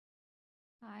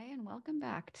And welcome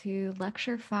back to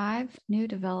Lecture 5, New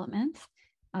Developments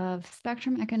of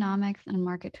Spectrum Economics and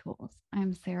Market Tools.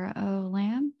 I'm Sarah Oh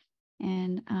Lam,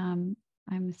 and I'm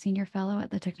a Senior Fellow at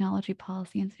the Technology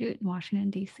Policy Institute in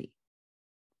Washington, D.C.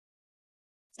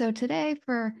 So today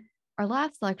for our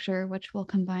last lecture, which will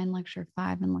combine Lecture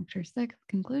 5 and Lecture 6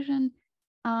 conclusion,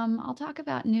 I'll talk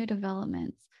about new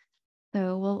developments.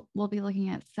 So we'll be looking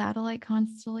at satellite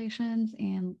constellations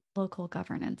and local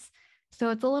governance. So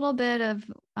it's a little bit of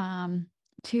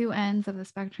two ends of the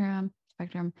spectrum.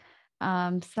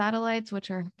 Satellites, which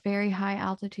are very high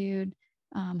altitude,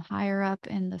 higher up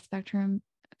in the spectrum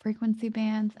frequency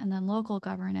bands, and then local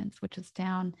governance, which is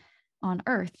down on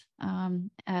Earth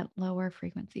at lower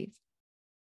frequencies.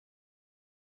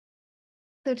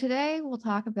 So today we'll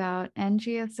talk about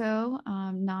NGSO,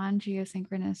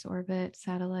 non-geosynchronous orbit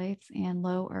satellites, and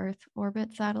low Earth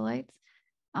orbit satellites,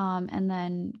 and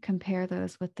then compare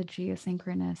those with the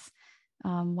geosynchronous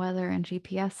weather and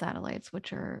GPS satellites,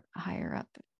 which are higher up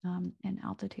in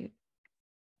altitude.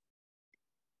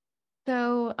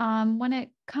 So when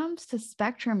it comes to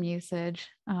spectrum usage,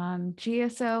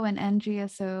 GSO and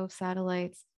NGSO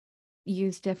satellites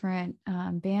use different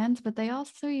bands, but they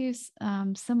also use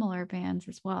similar bands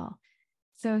as well.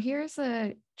 So here's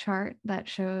a chart that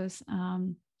shows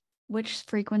which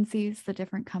frequencies the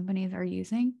different companies are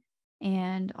using,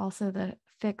 and also the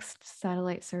fixed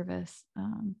satellite service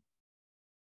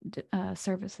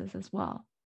services as well.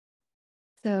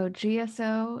 So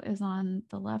GSO is on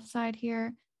the left side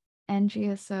here,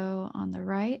 NGSO on the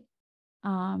right.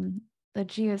 The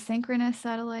geosynchronous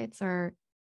satellites are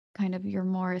kind of your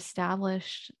more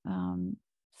established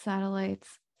satellite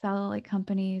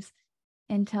companies,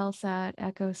 Intelsat,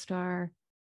 EchoStar,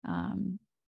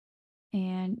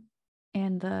 and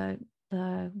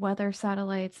the weather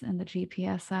satellites and the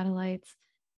GPS satellites.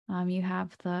 You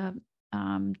have the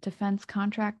defense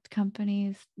contract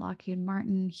companies, Lockheed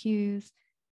Martin, Hughes,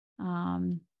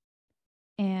 and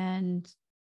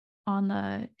on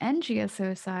the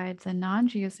NGSO sides, a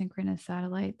non-geosynchronous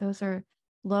satellite, those are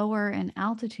lower in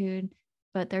altitude,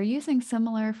 but they're using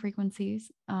similar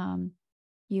frequencies.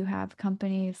 You have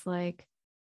companies like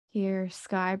here,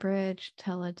 Skybridge,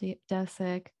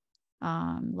 Teledesic,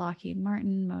 Lockheed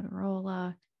Martin,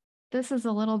 Motorola. This is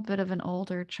a little bit of an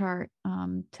older chart.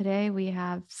 Today we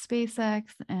have SpaceX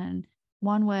and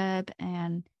OneWeb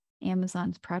and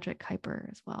Amazon's Project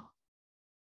Kuiper as well.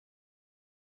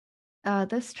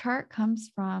 This chart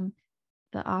comes from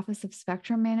the Office of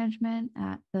Spectrum Management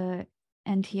at the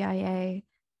NTIA,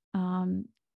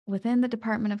 within the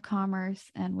Department of Commerce,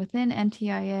 and within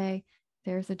NTIA,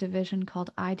 there's a division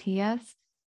called ITS,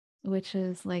 which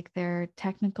is like their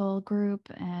technical group,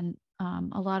 and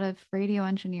a lot of radio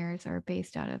engineers are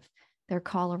based out of their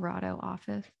Colorado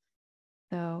office.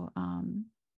 So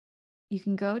you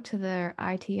can go to their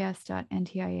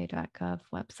its.ntia.gov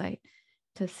website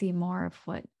to see more of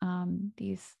what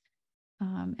these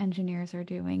engineers are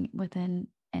doing within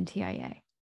NTIA.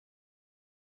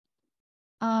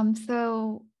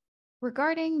 So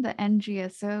regarding the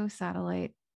NGSO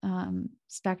satellite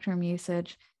spectrum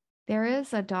usage, there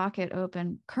is a docket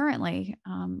open currently.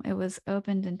 It was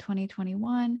opened in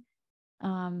 2021,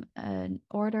 an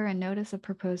order and notice of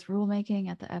proposed rulemaking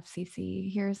at the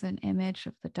FCC. Here's an image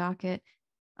of the docket.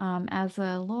 As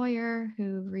a lawyer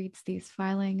who reads these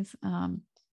filings,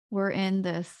 we're in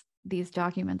these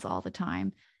documents all the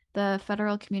time. The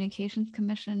Federal Communications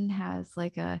Commission has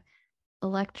like a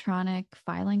electronic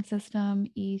filing system,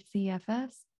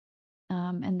 ECFS,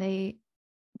 and they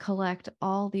collect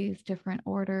all these different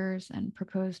orders and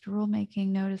proposed rulemaking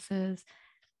notices,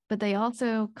 but they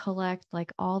also collect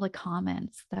like all the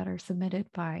comments that are submitted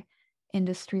by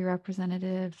industry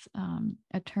representatives,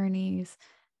 attorneys,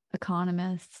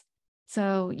 economists.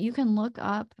 So you can look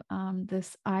up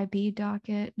this IB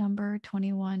docket number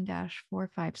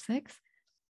 21-456.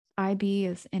 IB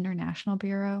is International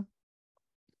Bureau.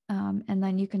 And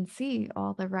then you can see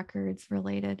all the records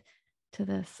related to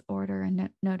this order and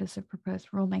notice of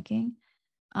proposed rulemaking.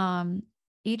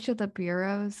 Each of the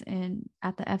bureaus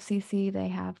at the FCC, they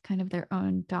have kind of their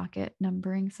own docket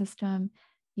numbering system.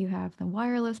 You have the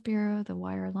Wireless Bureau, the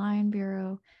Wireline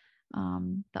Bureau,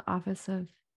 the Office of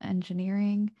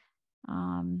Engineering.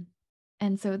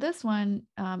 And so this one,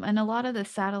 and a lot of the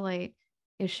satellite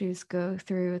issues go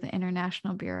through the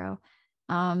International Bureau.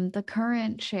 The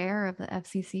current chair of the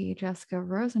FCC, Jessica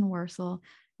Rosenworcel,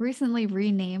 recently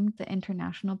renamed the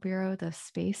International Bureau the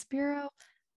Space Bureau,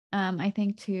 I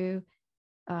think to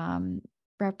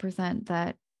represent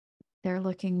that they're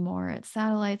looking more at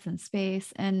satellites and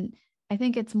space. And I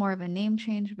think it's more of a name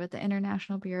change, but the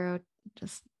International Bureau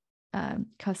just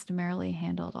customarily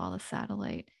handled all the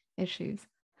satellite issues.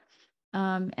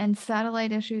 And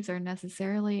satellite issues are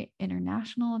necessarily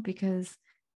international because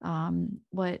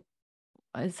what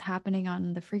is happening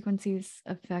on the frequencies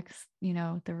affects,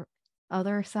 the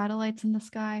other satellites in the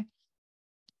sky.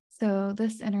 So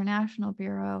this international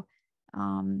bureau,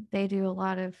 they do a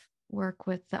lot of work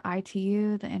with the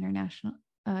ITU, the International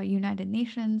United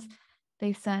Nations.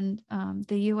 They send,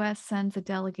 the US sends a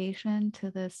delegation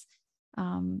to this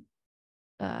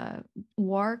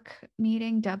WARC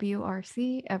meeting,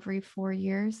 WRC, every 4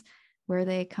 years, where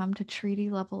they come to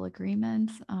treaty level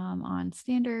agreements on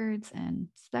standards and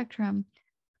spectrum.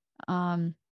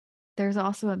 There's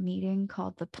also a meeting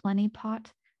called the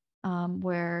Plenipot,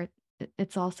 where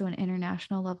it's also an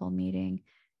international level meeting.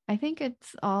 I think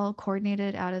it's all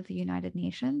coordinated out of the United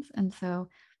Nations. And so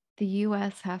the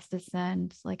US has to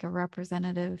send like a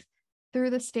representative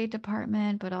through the State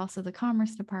Department, but also the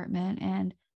Commerce Department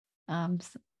and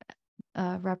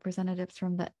representatives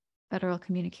from the Federal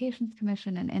Communications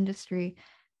Commission and industry.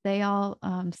 They all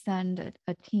send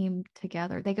a team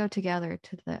together. They go together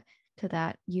to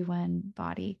that UN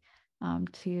body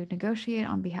to negotiate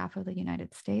on behalf of the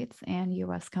United States and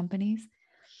US companies.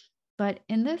 But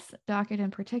in this docket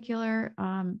in particular,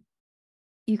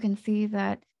 you can see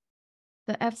that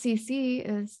the FCC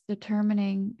is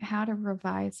determining how to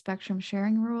revise spectrum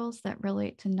sharing rules that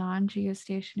relate to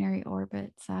non-geostationary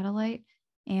orbit satellite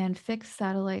and fixed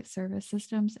satellite service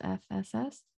systems,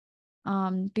 FSS,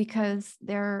 because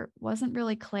there wasn't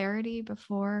really clarity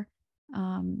before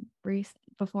now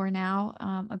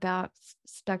about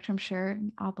spectrum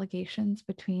sharing obligations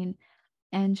between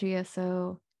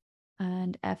NGSO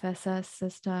and FSS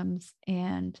systems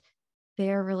and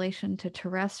their relation to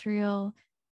terrestrial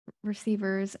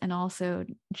receivers and also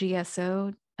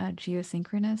GSO,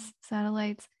 geosynchronous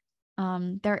satellites.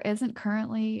 There isn't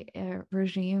currently a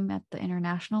regime at the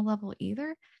international level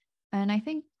either. And I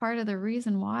think part of the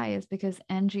reason why is because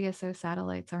NGSO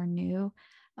satellites are new.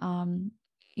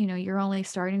 You're only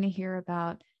starting to hear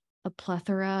about a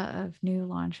plethora of new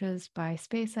launches by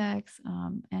SpaceX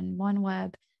and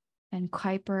OneWeb and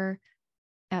Kuiper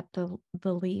at the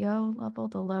LEO level,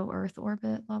 the low Earth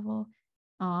orbit level.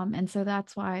 And so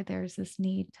that's why there's this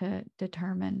need to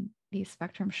determine these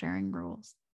spectrum sharing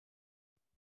rules.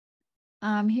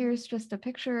 Here's just a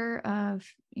picture of,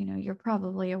 you're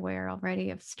probably aware already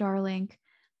of Starlink.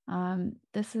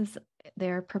 This is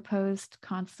their proposed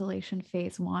constellation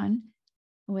phase 1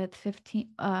 with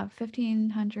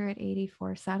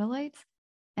 1,584 satellites.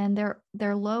 And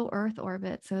they're low Earth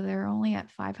orbit, so they're only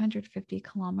at 550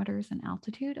 kilometers in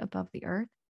altitude above the Earth.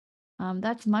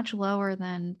 That's much lower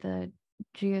than the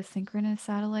geosynchronous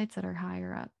satellites that are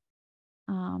higher up.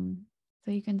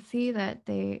 So you can see that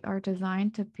they are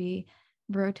designed to be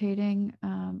rotating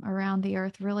around the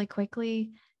Earth really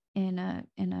quickly in a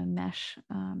mesh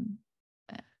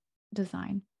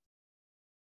design.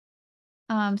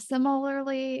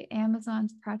 Similarly,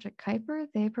 Amazon's Project Kuiper,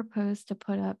 they propose to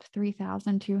put up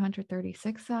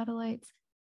 3,236 satellites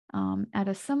at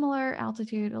a similar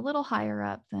altitude, a little higher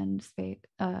up than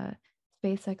SpaceX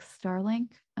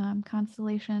Starlink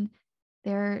constellation.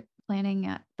 They're planning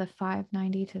at the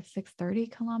 590 to 630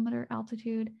 kilometer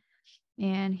altitude.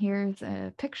 And here's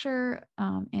a picture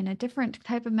in a different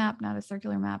type of map, not a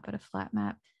circular map, but a flat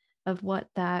map of what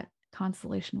that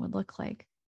constellation would look like.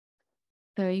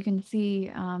 So you can see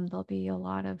there'll be a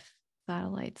lot of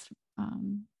satellites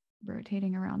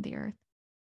rotating around the Earth.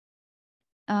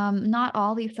 Not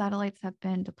all these satellites have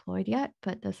been deployed yet,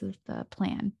 but this is the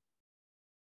plan.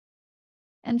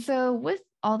 And so with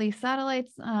all these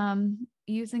satellites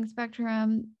using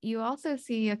spectrum, you also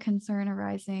see a concern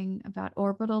arising about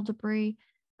orbital debris.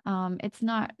 It's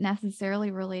not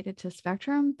necessarily related to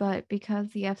spectrum, but because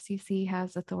the FCC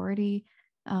has authority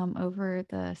over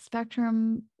the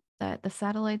spectrum that the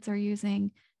satellites are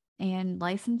using and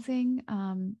licensing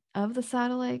of the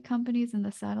satellite companies and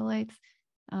the satellites,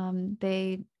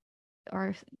 they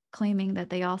are claiming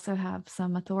that they also have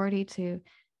some authority to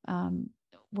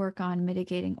work on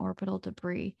mitigating orbital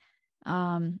debris.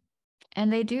 And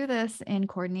they do this in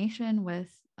coordination with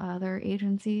other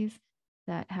agencies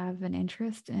that have an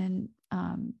interest in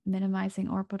minimizing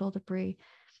orbital debris.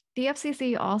 The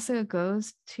FCC also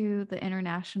goes to the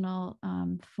international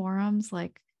forums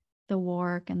like the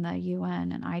WARC and the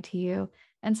UN and ITU.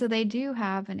 And so they do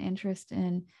have an interest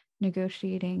in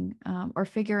negotiating or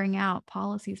figuring out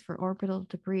policies for orbital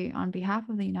debris on behalf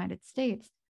of the United States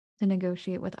to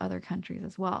negotiate with other countries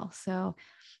as well. So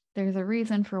there's a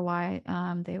reason for why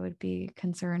they would be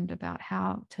concerned about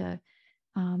how to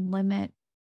limit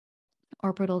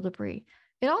orbital debris.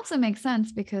 It also makes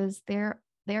sense because they're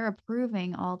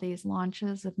approving all these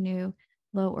launches of new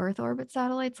low Earth orbit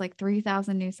satellites, like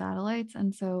 3,000 new satellites.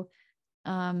 And so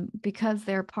because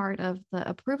they're part of the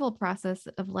approval process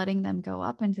of letting them go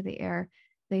up into the air,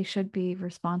 they should be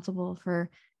responsible for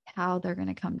how they're going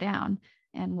to come down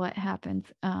and what happens.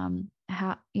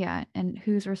 And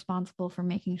who's responsible for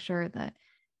making sure that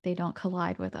they don't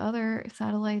collide with other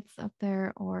satellites up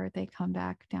there or they come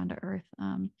back down to Earth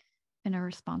in a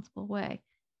responsible way.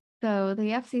 So the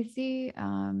FCC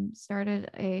started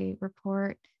a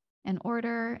report and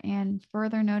order and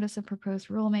further notice of proposed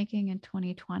rulemaking in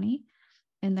 2020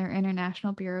 in their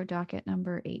International Bureau docket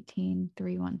number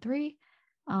 18313.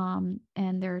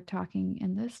 And they're talking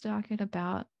in this docket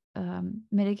about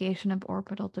mitigation of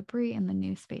orbital debris in the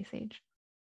new space age.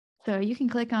 So you can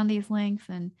click on these links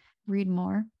and read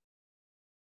more.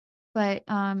 But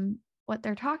what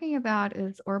they're talking about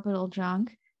is orbital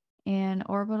junk. And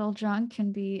orbital junk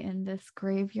can be in this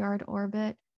graveyard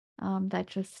orbit that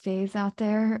just stays out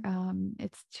there.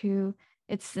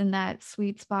 It's in that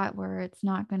sweet spot where it's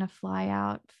not going to fly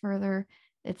out further.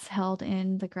 It's held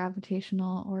in the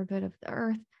gravitational orbit of the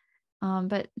Earth.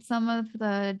 But some of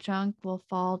the junk will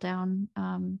fall down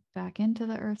back into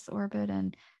the Earth's orbit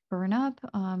and burn up.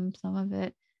 Some of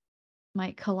it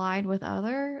might collide with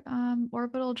other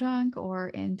orbital junk or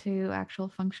into actual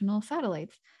functional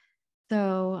satellites.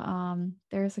 So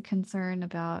there's a concern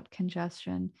about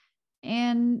congestion.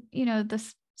 And,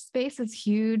 the space is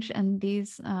huge, and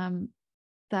these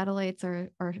satellites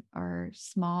are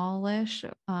smallish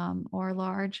or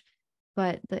large,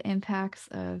 but the impacts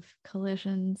of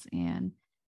collisions and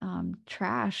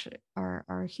trash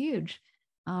are huge,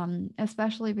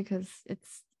 especially because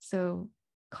it's so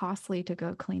costly to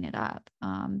go clean it up.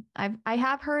 I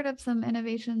have heard of some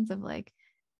innovations of like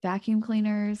vacuum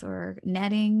cleaners or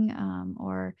netting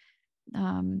or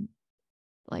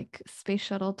like space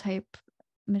shuttle type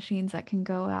machines that can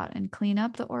go out and clean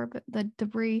up the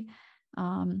debris.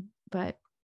 But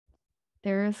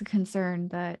there is a concern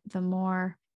that the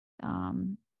more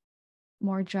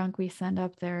junk we send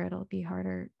up there, it'll be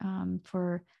harder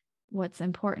for what's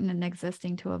important and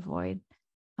existing to avoid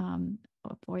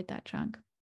that junk.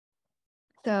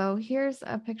 So here's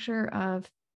a picture of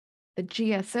the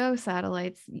GSO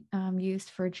satellites used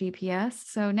for GPS.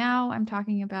 So now I'm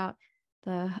talking about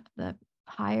the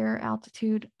higher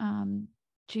altitude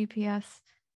GPS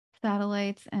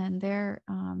satellites, and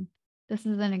this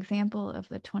is an example of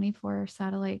the 24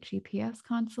 satellite GPS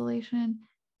constellation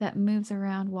that moves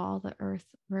around while the Earth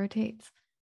rotates.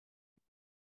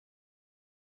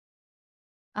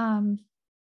 So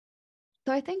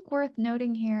I think worth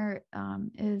noting here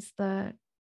is the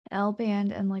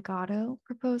L-band and Legato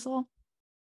proposal.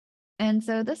 And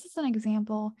so this is an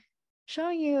example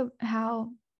showing you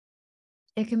how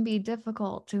it can be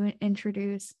difficult to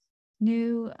introduce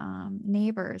new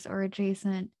neighbors or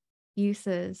adjacent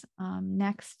uses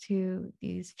next to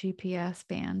these GPS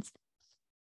bands.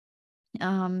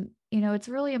 It's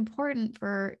really important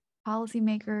for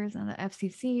policymakers and the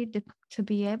FCC to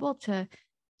be able to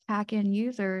pack in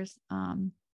users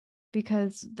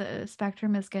because the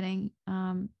spectrum is getting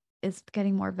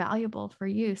more valuable for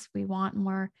use. We want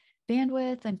more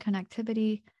bandwidth and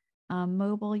connectivity.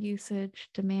 Mobile usage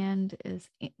demand is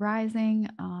rising.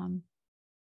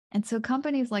 And so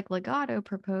companies like Legato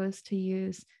propose to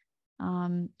use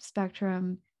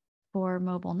spectrum for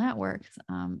mobile networks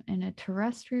in a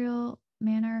terrestrial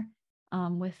manner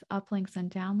with uplinks and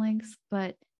downlinks.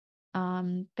 But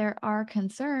there are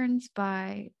concerns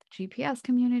by the GPS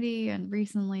community and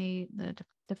recently the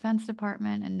Defense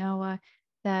Department and NOAA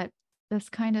that this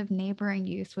kind of neighboring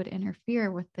use would interfere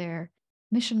with their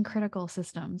mission critical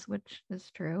systems, which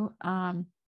is true.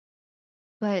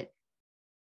 But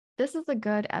this is a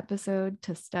good episode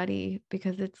to study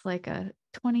because it's like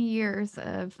 20 years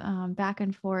of back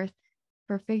and forth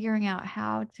for figuring out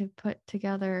how to put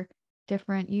together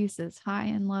different uses, high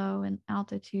and low and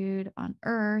altitude on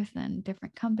Earth and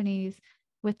different companies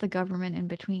with the government in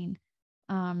between.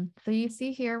 So you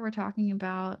see here, we're talking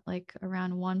about like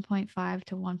around 1.5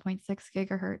 to 1.6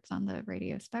 gigahertz on the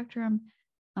radio spectrum.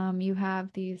 You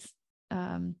have these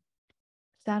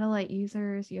satellite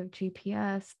users, you have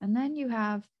GPS, and then you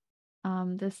have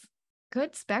this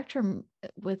good spectrum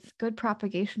with good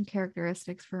propagation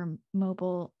characteristics for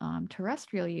mobile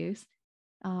terrestrial use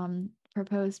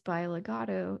proposed by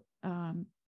Legato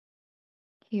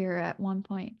here at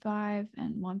 1.5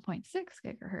 and 1.6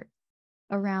 gigahertz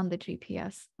around the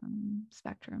GPS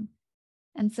spectrum.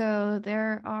 And so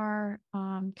there are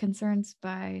concerns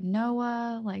by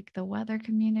NOAA, like the weather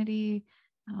community,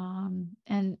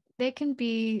 and they can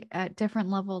be at different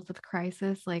levels of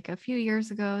crisis. Like a few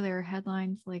years ago, there were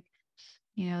headlines like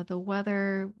The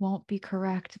weather won't be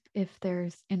correct if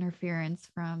there's interference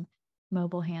from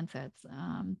mobile handsets.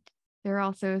 There are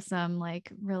also some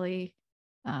like really,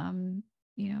 um,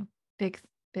 you know, big,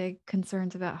 big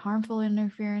concerns about harmful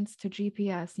interference to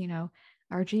GPS.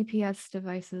 Our GPS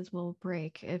devices will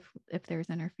break if there's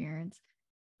interference.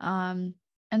 Um,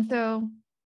 and so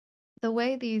the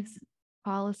way these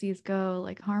policies go,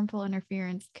 like harmful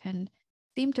interference can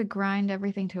seem to grind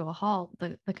everything to a halt,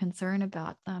 the concern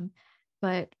about them.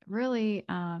 But really,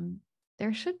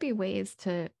 there should be ways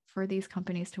for these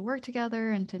companies to work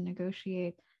together and to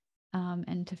negotiate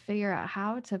and to figure out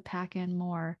how to pack in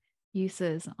more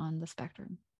uses on the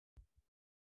spectrum.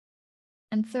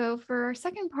 And so, for our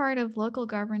second part of local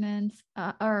governance,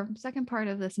 our second part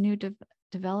of this new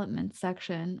development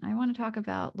section, I want to talk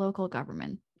about local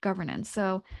governance.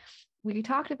 So, we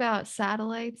talked about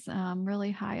satellites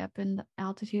really high up in the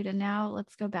altitude, and now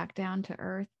let's go back down to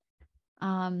Earth.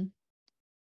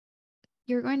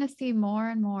 You're going to see more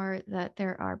and more that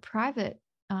there are private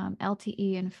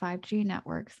LTE and 5G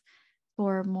networks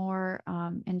for more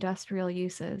industrial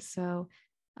uses. So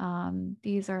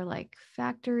these are like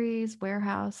factories,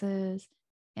 warehouses,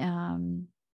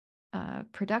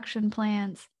 production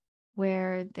plants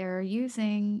where they're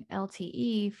using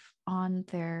LTE on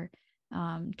their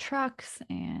trucks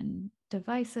and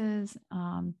devices.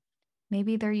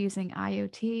 Maybe they're using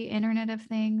IoT, Internet of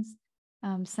Things,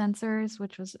 sensors,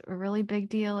 which was a really big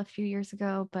deal a few years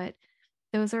ago, but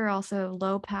those are also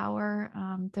low power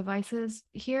devices.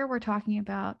 Here we're talking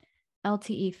about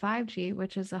LTE 5G,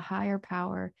 which is a higher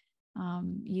power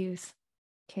use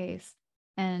case,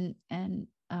 and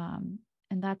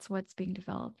that's what's being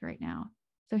developed right now.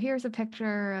 So here's a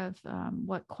picture of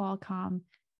what Qualcomm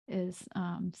is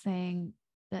saying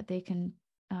that they can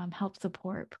help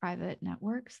support private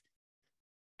networks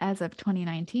as of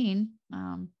 2019,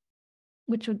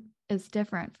 which is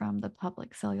different from the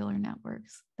public cellular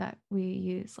networks that we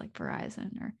use, like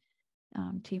Verizon or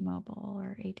T-Mobile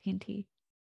or AT&T.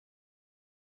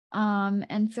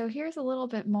 And so here's a little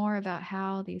bit more about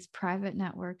how these private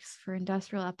networks for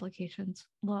industrial applications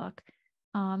look.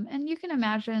 And you can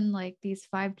imagine like these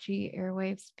 5G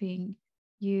airwaves being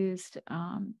used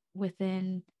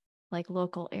within like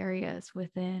local areas,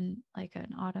 within like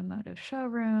an automotive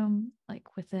showroom,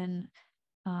 like within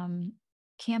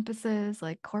campuses,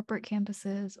 like corporate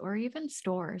campuses, or even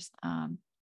stores.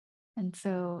 And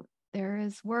so there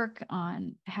is work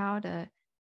on how to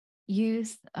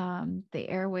use the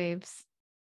airwaves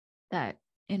that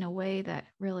in a way that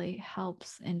really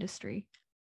helps industry.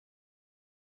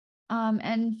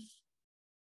 And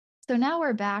so now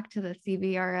we're back to the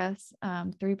CBRS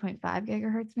 3.5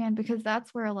 gigahertz band, because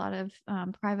that's where a lot of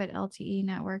private LTE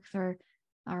networks are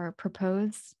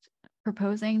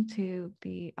proposing to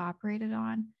be operated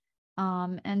on.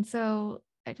 And so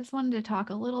I just wanted to talk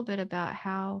a little bit about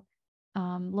how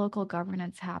local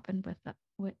governance happened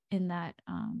in that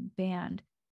band.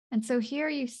 And so here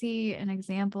you see an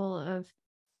example of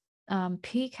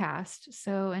PCAST.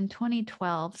 So in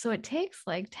 2012, so it takes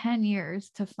like 10 years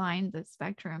to find the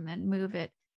spectrum and move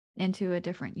it into a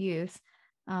different use.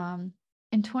 In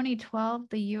 2012,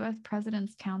 the US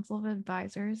President's Council of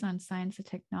Advisors on Science and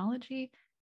Technology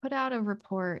put out a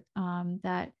report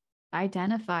that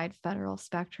identified federal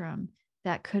spectrum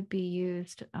that could be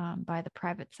used by the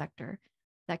private sector,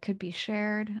 that could be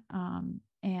shared,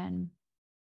 and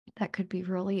that could be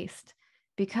released,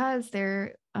 because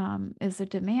there is a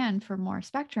demand for more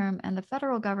spectrum, and the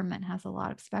federal government has a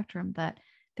lot of spectrum that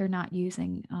they're not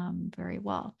using very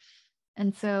well.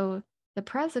 And so the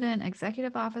president,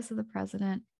 executive office of the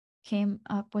president, came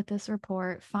up with this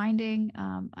report finding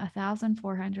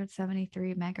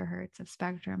 1,473 megahertz of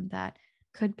spectrum that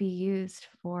could be used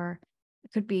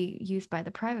by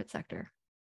the private sector.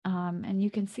 And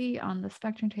you can see on the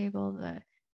spectrum table, the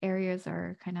areas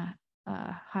are kind of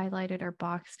highlighted or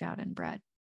boxed out in red.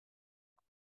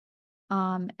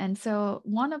 And so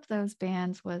one of those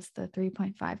bands was the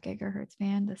 3.5 gigahertz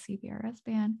band, the CBRS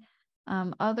band.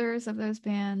 Others of those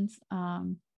bands,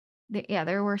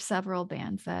 there were several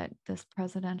bands that this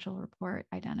presidential report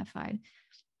identified.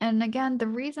 And again, the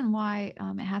reason why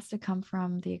it has to come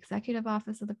from the executive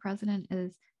office of the president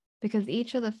is because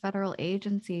each of the federal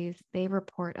agencies, they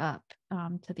report up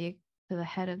to the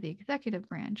head of the executive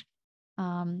branch.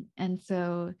 And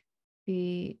so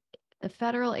the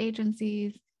federal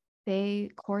agencies,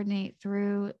 they coordinate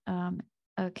through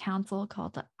a council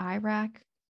called the IRAC,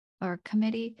 or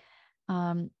committee,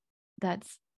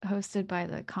 that's hosted by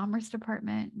the Commerce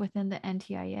Department within the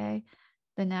NTIA,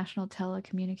 the National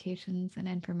Telecommunications and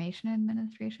Information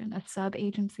Administration, a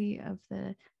sub-agency of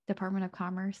the Department of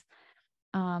Commerce.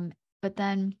 But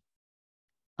then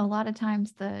a lot of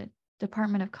times the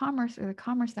Department of Commerce or the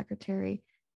Commerce Secretary,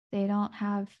 they don't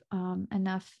have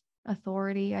enough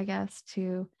authority, I guess,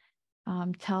 to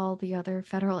tell the other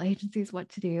federal agencies what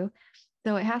to do.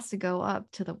 So it has to go up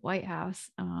to the White House.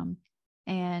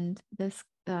 And this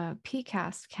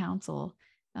PCAST council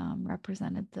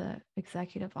represented the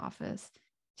executive office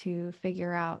to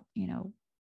figure out,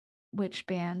 which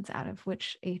bands out of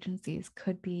which agencies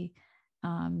could be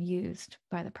used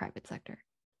by the private sector.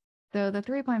 So the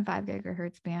 3.5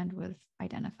 gigahertz band was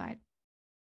identified.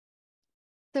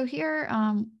 So here,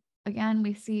 again,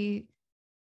 we see,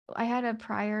 I had a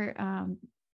prior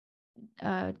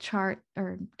chart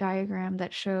or diagram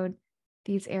that showed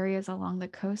these areas along the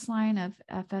coastline of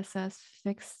FSS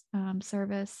fixed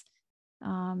service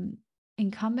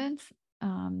incumbents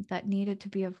that needed to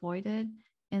be avoided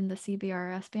in the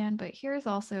CBRS band. But here's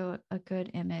also a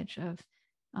good image of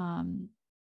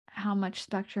how much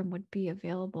spectrum would be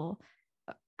available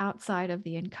outside of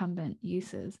the incumbent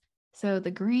uses. So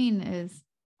the green is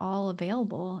all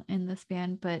available in this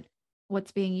band, but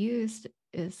what's being used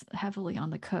is heavily on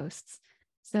the coasts.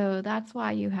 So that's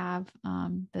why you have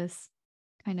this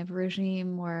kind of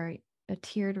regime, where a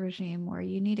tiered regime where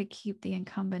you need to keep the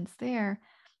incumbents there,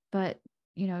 but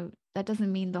that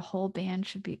doesn't mean the whole band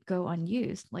should go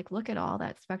unused. Like, look at all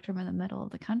that spectrum in the middle of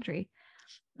the country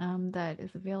that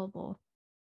is available.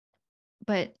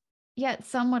 But yet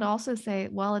some would also say,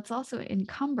 well, it's also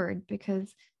encumbered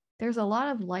because there's a lot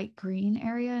of light green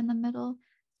area in the middle.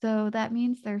 So that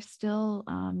means there's still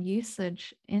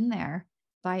usage in there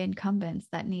by incumbents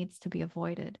that needs to be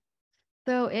avoided.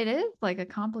 So it is like a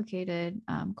complicated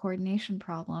coordination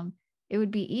problem. It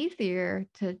would be easier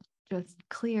to just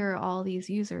clear all these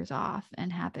users off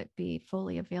and have it be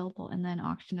fully available and then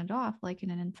auction it off like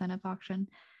in an incentive auction.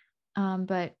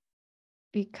 But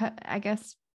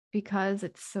because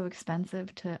it's so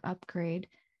expensive to upgrade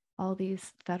all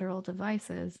these federal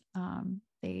devices,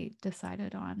 they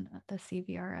decided on the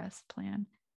CVRS plan,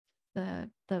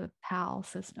 the PAL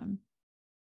system.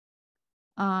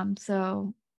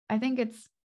 So I think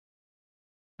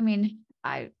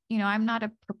I'm not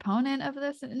a proponent of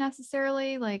this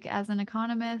necessarily, like as an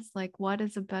economist, like what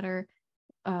is a better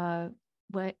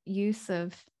what use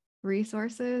of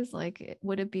resources? Like,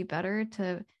 would it be better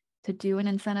to do an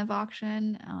incentive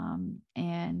auction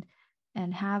and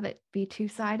have it be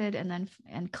two-sided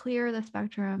and clear the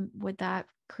spectrum? Would that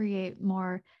create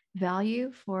more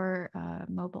value for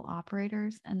mobile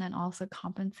operators and then also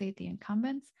compensate the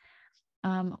incumbents?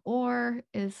 Or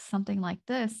is something like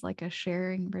this, like a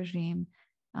sharing regime,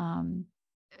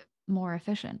 more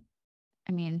efficient?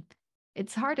 I mean,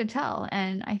 it's hard to tell.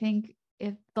 And I think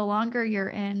if the longer you're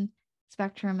in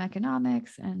spectrum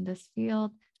economics and this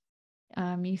field,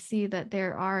 you see that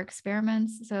there are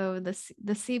experiments. So the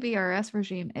CBRS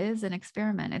regime is an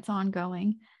experiment. It's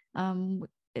ongoing.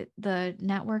 The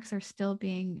networks are still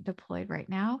being deployed right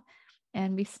now.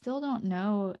 And we still don't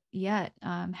know yet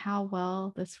how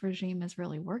well this regime is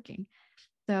really working.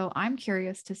 So I'm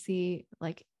curious to see,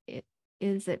 like,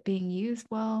 is it being used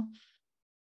well?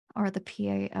 Are the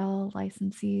PAL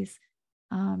licensees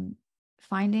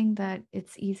finding that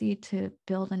it's easy to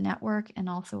build a network and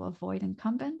also avoid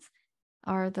incumbents?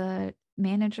 Are the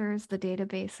managers, the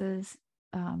databases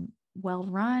well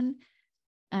run?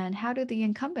 And how do the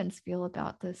incumbents feel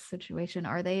about this situation?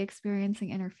 Are they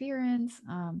experiencing interference?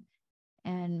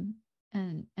 And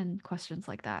questions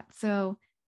like that. So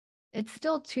it's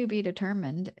still to be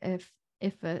determined if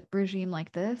a regime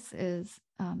like this is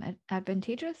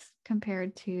advantageous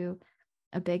compared to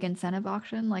a big incentive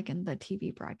auction like in the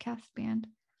TV broadcast band.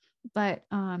 But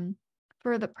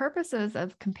for the purposes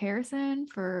of comparison,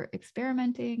 for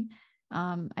experimenting,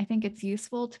 I think it's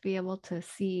useful to be able to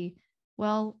see,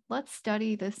 well, let's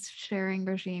study this sharing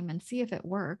regime and see if it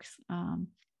works.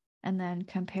 And then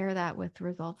compare that with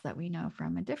results that we know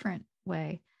from a different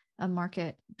way, a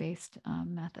market-based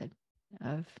method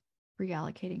of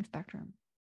reallocating spectrum.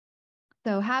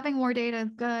 So having more data is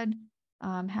good.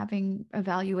 Having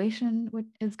evaluation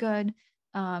is good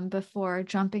before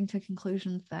jumping to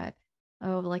conclusions that,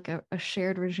 like a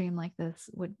shared regime like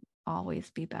this would always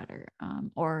be better,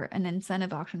 or an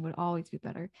incentive auction would always be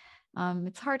better.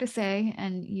 It's hard to say,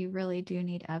 and you really do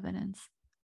need evidence.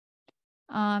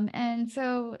 And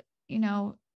so,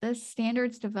 this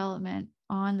standards development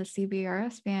on the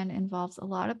CBRS band involves a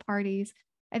lot of parties.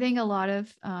 I think a lot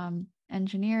of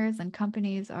engineers and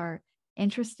companies are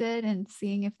interested in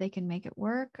seeing if they can make it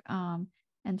work. And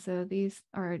so these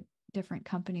are different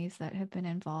companies that have been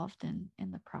involved in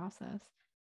the process.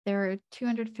 There are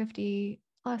 250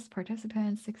 plus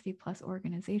participants, 60 plus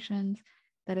organizations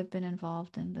that have been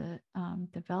involved in the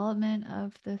development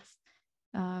of this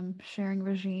sharing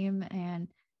regime. And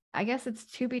I guess it's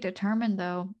to be determined,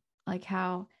 though, like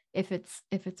how if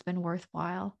it's been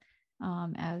worthwhile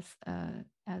as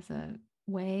a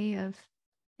way of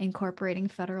incorporating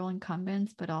federal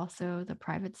incumbents, but also the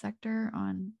private sector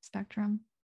on spectrum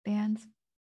bands.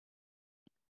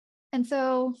 And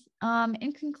so,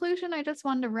 in conclusion, I just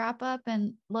wanted to wrap up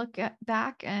and look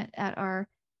back at our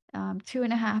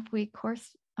 2.5-week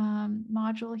course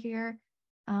module here.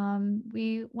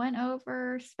 We went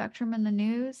over spectrum in the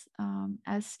news.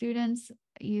 As students,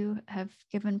 you have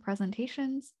given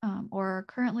presentations or are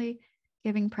currently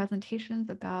giving presentations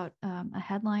about a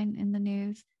headline in the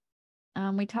news.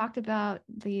 We talked about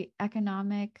the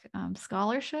economic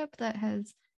scholarship that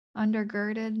has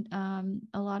undergirded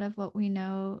a lot of what we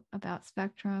know about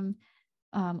spectrum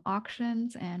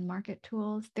auctions and market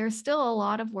tools. There's still a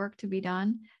lot of work to be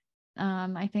done.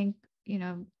 I think,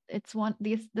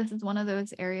 this is one of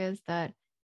those areas that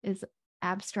is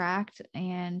abstract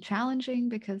and challenging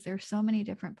because there's so many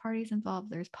different parties involved.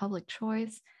 There's public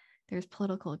choice, there's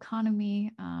political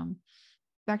economy.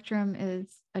 Spectrum is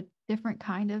a different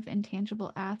kind of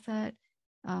intangible asset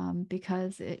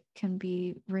because it can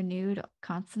be renewed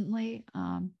constantly.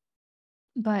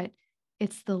 But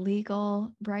it's the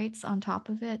legal rights on top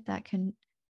of it that can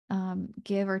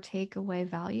give or take away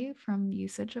value from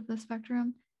usage of the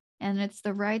spectrum. And it's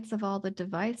the rights of all the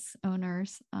device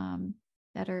owners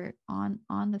that are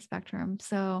on the spectrum.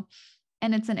 So,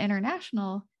 and it's an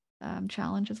international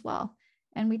challenge as well.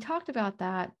 And we talked about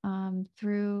that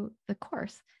through the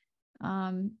course.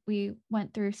 We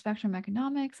went through spectrum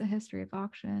economics, a history of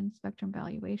auctions, spectrum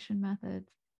valuation methods,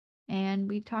 and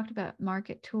we talked about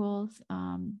market tools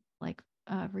like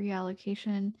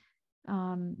reallocation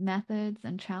methods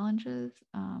and challenges.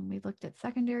 We looked at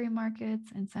secondary markets,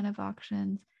 incentive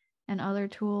auctions, and other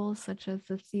tools such as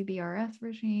the CBRS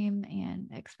regime and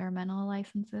experimental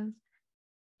licenses.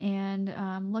 And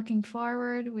looking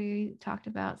forward, we talked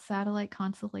about satellite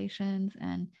constellations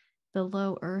and the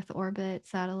low Earth orbit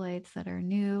satellites that are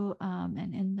new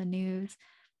and in the news,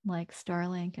 like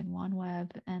Starlink and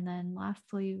OneWeb. And then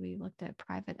lastly, we looked at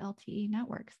private LTE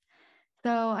networks.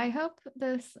 So I hope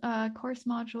this course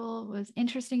module was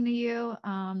interesting to you.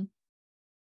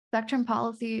 Spectrum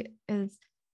policy is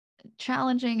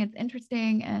challenging, it's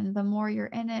interesting, and the more you're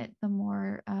in it, the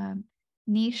more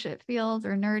niche it feels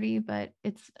or nerdy, but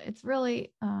it's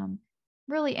really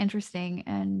really interesting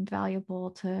and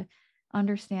valuable to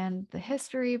understand the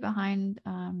history behind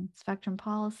spectrum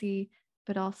policy,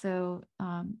 but also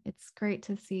it's great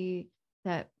to see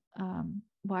that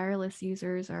wireless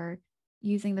users are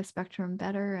using the spectrum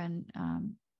better and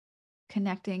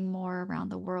connecting more around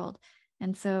the world.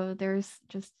 And so there's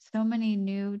just so many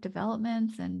new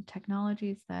developments and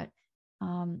technologies that,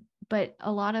 but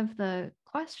a lot of the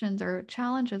questions or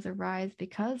challenges arise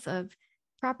because of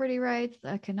property rights,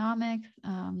 economics,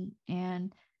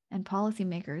 and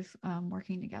policymakers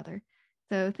working together.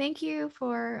 So thank you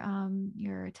for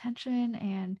your attention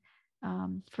and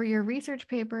for your research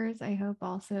papers. I hope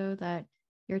also that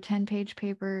your 10-page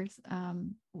papers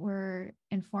were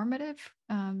informative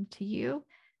to you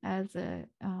as a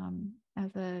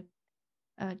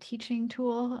teaching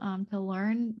tool to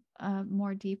learn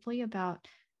more deeply about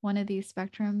one of these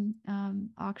spectrum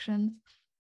auctions.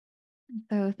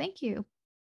 So thank you.